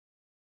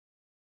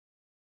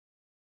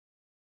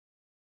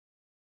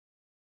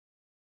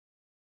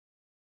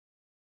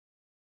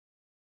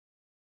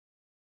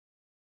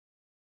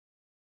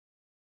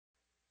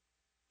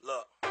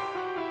Look.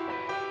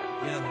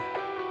 Yeah.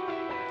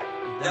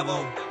 Devo.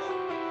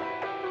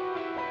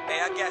 Hey,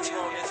 I got you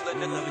on this,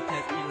 little You nigga. never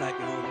test me like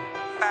it, homie.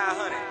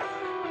 500.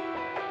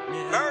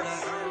 Yeah,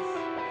 Verse.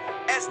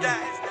 S-Dot.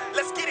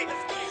 Let's get it.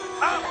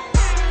 Oh.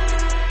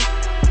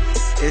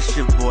 It's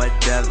your boy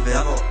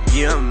Devo.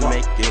 Yeah, I'm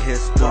making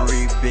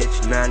history,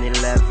 bitch,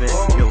 9/11.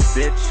 Yo,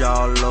 bitch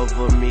all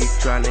over me,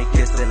 tryna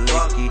kiss a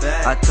licky.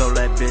 I told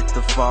that bitch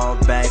to fall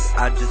back,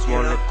 I just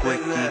want a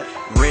quickie.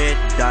 Red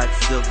dot,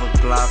 silver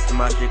gloss,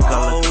 my shit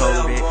color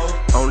coded.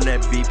 On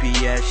that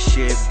BPS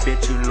shit,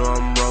 bitch, you know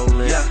I'm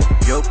rolling.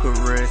 Your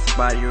career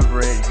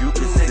inspiring, you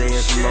can say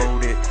it's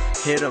loaded.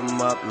 Hit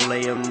 'em up,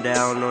 lay 'em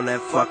down on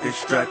that fucking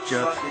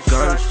stretcher.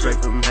 Gun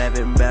straight from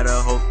heaven, better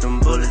hope them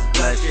bullets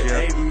bless ya.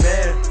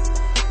 Amen.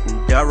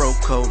 Devo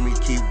told me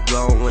keep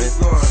going,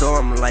 so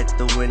I'm like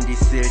the windy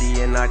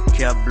city and I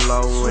kept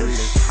blowing.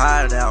 It's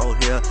hot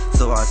out here,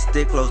 so I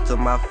stick close to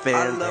my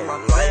fans.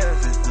 And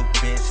life is a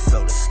bitch,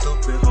 so the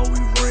stupid hoe we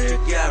ran.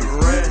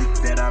 Music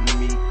that I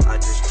meet, I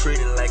just treat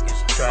it like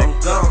it's track.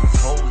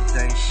 These hoes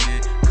ain't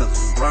shit, cause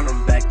we run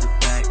 'em back to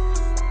back.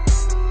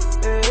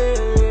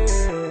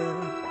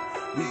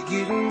 We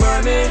getting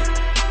money,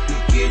 we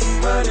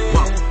getting money.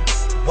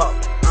 Whoa.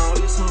 All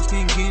these hoes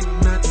can't get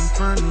nothing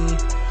from me.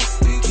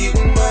 We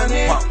getting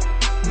money,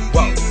 we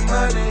getting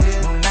money.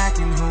 No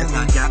lacking, homie. As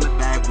I got my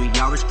bag, we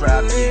always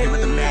strive to get hit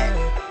with the Mac.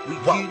 We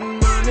getting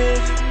money,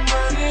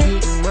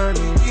 getting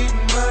money,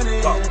 getting money.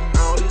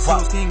 All these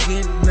hoes can't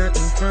get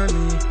nothing from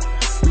me.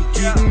 We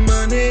getting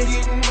money,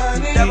 getting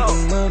money,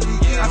 getting money,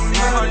 getting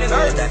money.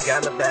 As I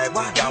got my bag,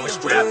 we always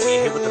strive to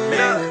get hit with the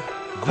Mac.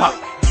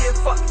 Yeah,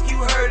 fuck, you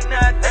heard or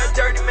not, that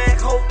dirty man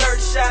hold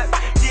 30 shots.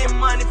 Getting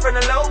money from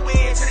the low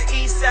end to the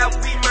east side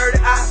when we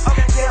murder ops.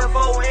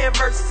 Devo and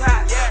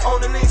versatile,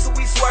 on the link so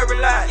we swerve a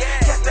lot.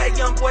 Got that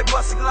young boy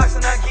busting glocks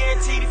and I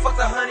guarantee he fucked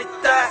 100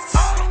 thoughts.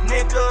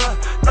 Nigga,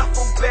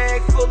 duffel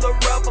bag full of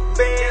rubber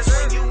bands.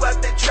 When you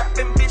out there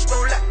trapping, bitch,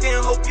 don't lock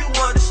in, hope you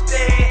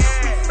understand.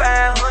 We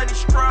 500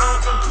 strong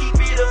and keep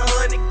it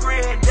 100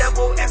 grand.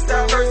 Devo F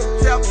Sam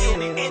versatile, in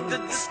the end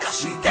of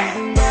discussion.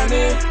 Getting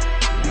money,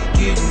 we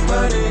getting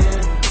money.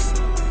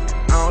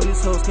 All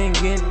these hoes can't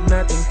get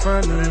nothing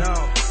from me.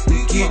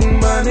 We getting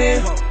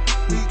money,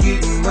 we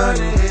getting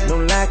money.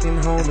 No lacking,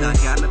 homie. I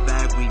got my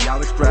bag, we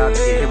always strive to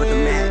get hit with the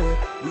Mac.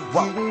 We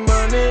getting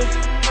money,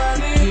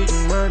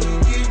 getting money,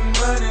 getting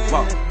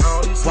money.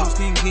 All these hoes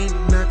can't get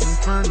nothing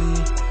from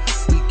me.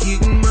 We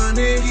getting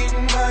money,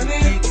 getting money,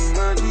 getting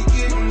money,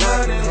 getting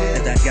money.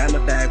 As I got my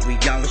bag, we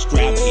always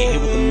strive to get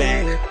hit with the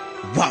Mac.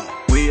 Whoa.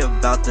 We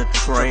about to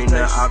train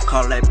her, I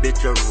call that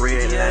bitch a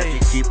red line.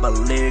 She keep her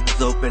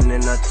legs open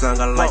and her tongue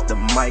I like the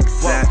mic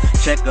sound.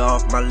 Check her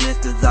off my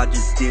list cause I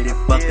just did it,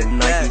 fucking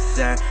Nike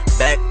sign.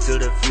 Back to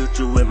the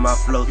future with my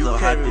flow so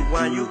hot that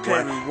you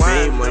want.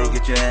 Bang when you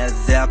get your ass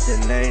zapped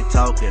and they ain't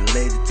talking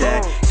lazy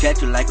tag. Chat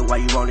you like it while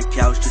you on the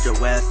couch, shoot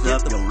your ass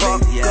up, yo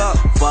lazy ass.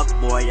 Fuck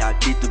boy, I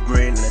get the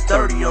green and the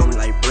 30 on me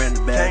like Brenda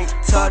Bag.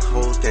 Fuck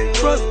hoes, can't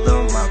trust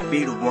them, I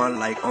be the one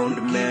like on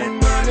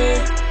demand.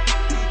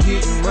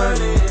 Getting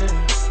money.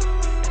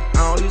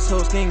 All these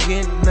hoes can't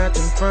get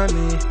nothing from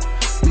me.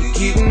 We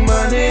getting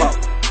money,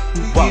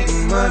 we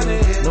getting money.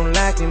 No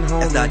lacking,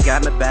 homie. As I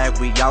got my bag,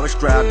 we always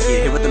strive to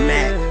get hit with the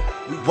Mac.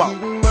 We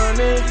getting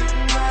money,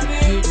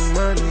 getting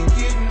money,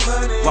 getting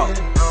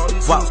money. All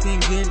these hoes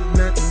can't get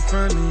nothing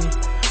from me.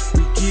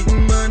 We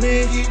getting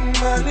money, getting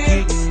money,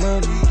 getting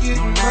money,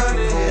 getting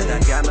money. As I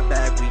got my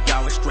bag, we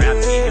always strive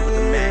to get hit with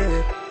the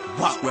Mac.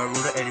 Square root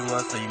of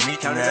 81, so you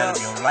meet your man.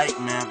 If you don't like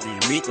man, then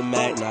you meet the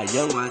Mac. Now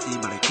young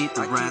YC, but I keep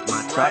the rats.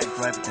 My trap is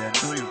right, but then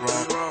do you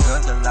wrong.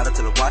 Guns a lot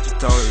till the watch it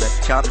tone. Let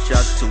the chopper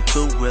shot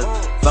two with.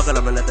 Fuck it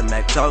up and let the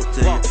Mac talk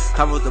to you.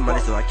 Come with the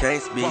money so I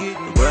can't speak.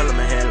 The world in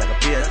my head like a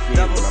PSP.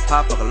 When I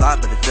pop, fuck a lot,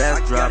 but his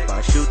ass drop.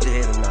 I shoot the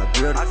head and I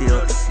drill the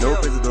kill. No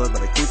prison doors,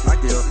 but I keep it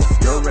still.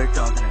 No red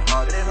talking and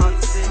hard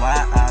to see.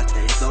 Why I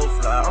stay so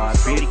fly.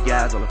 R.I.P. the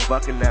guys on the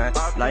fucking nine.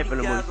 Life in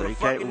the woods so you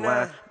can't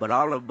rewind. But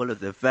all the bullets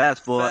that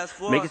fast forward.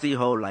 Make it see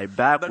whole like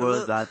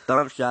backwards. I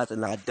thump shots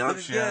and I dump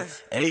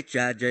shots.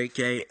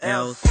 HIJKLs.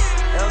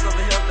 L's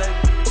over here, baby.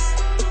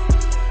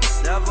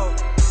 Devo.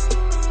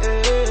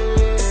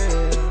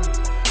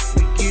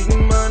 We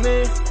getting money.